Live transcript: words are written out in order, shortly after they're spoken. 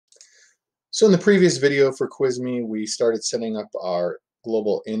So in the previous video for QuizMe, we started setting up our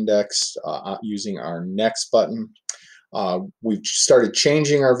global index using our next button. We've started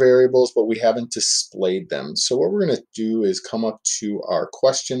changing our variables, but we haven't displayed them. So what we're going to do is come up to our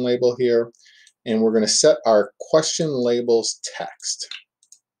question label here, and we're going to set our question labels text.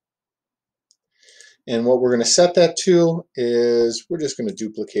 And what we're going to set that to is we're just going to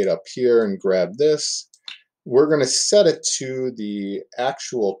duplicate up here and grab this. We're going to set it to the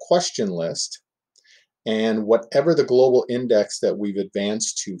actual question list and whatever the global index that we've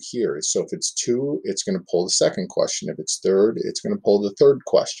advanced to here is. So if it's 2, it's going to pull the second question. If it's 3rd, it's going to pull the 3rd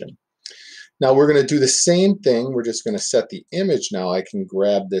question. Now we're going to do the same thing. We're just going to set the image now. I can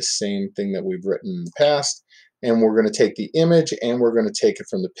grab this same thing that we've written in the past, and we're going to take the image and we're going to take it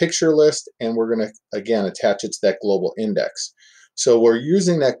from the picture list, and we're going to, again, attach it to that global index. So we're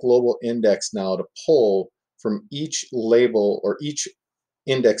using that global index now to pull from each label or each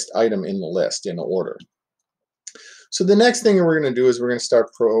indexed item in the list in order. So the next thing we're going to do is we're going to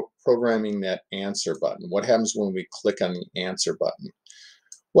start programming that answer button. What happens when we click on the answer button?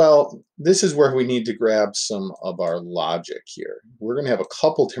 Well, this is where we need to grab some of our logic here. We're going to have a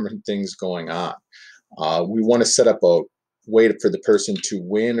couple different things going on. We want to set up a way for the person to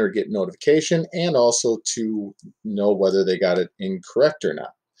win or get notification, and also to know whether they got it incorrect or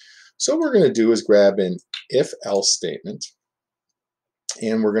not. So what we're going to do is grab an if-else statement,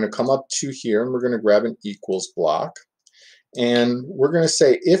 and we're going to come up to here and we're going to grab an equals block, and we're going to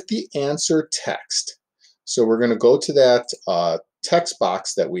say if the answer text. So we're going to go to that text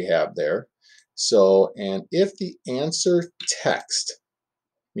box that we have there. So, and if the answer text,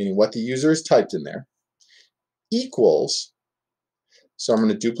 meaning what the user has typed in there, equals, so I'm going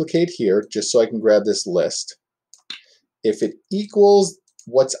to duplicate here just so I can grab this list. If it equals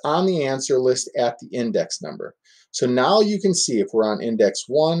what's on the answer list at the index number. So now you can see if we're on index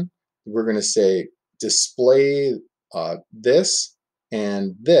 1, we're going to say display this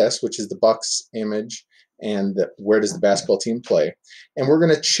and this, which is the Bucks image, and where does the basketball team play. And we're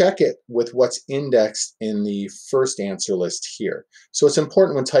going to check it with what's indexed in the first answer list here. So it's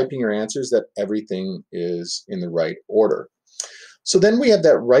important when typing your answers that everything is in the right order. So then we have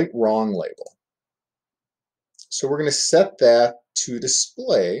that right-wrong label. So we're going to set that to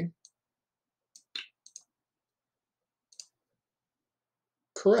display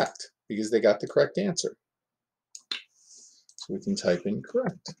correct, because they got the correct answer. So we can type in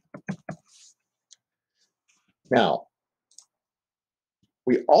correct. Now,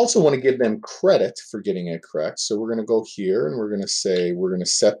 we also want to give them credit for getting it correct. So we're going to go here and we're going to say we're going to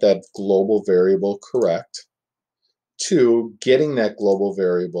set that global variable correct to getting that global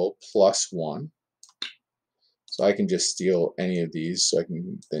variable +1. So I can just steal any of these, so I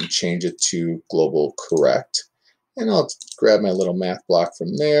can then change it to global correct. And I'll grab my little math block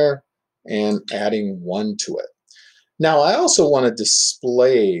from there and adding 1 to it. Now I also want to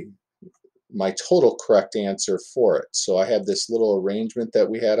display my total correct answer for it. So I have this little arrangement that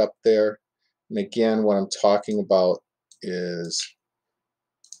we had up there. And again, what I'm talking about is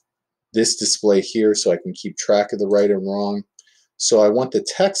this display here, so I can keep track of the right and wrong. So I want the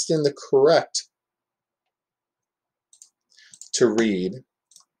text in the correct to read,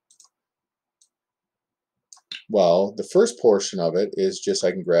 well, the first portion of it is just,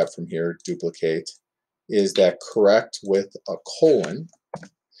 I can grab from here, duplicate, is that correct with a colon.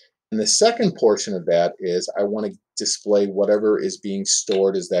 And the second portion of that is I want to display whatever is being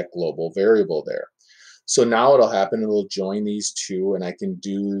stored as that global variable there. So now it'll happen, it'll join these two, and I can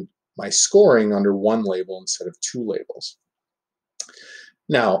do my scoring under one label instead of 2 labels.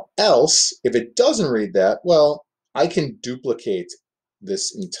 Now, else, if it doesn't read that, well, I can duplicate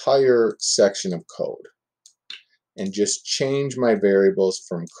this entire section of code and just change my variables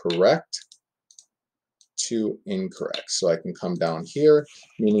from correct to incorrect. So I can come down here,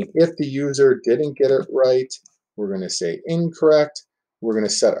 meaning if the user didn't get it right, we're going to say incorrect. We're going to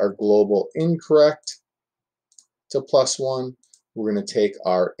set our global incorrect to +1. We're going to take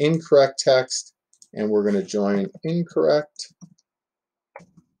our incorrect text and we're going to join incorrect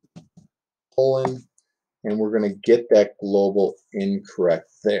colon, and we're going to get that global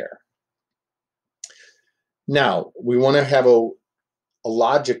incorrect there. Now we want to have a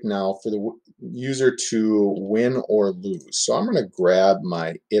logic now for the user to win or lose. So I'm going to grab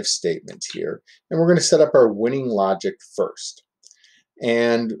my if statement here, and we're going to set up our winning logic first.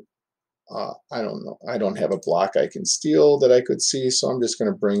 And I don't know, I don't have a block I can steal that I could see, so I'm just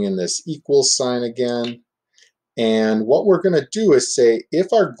going to bring in this equals sign again. And what we're going to do is say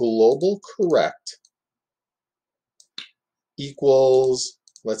if our global correct equals,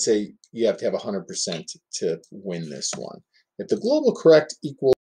 let's say you have to have 100% to win this one. If the global correct equals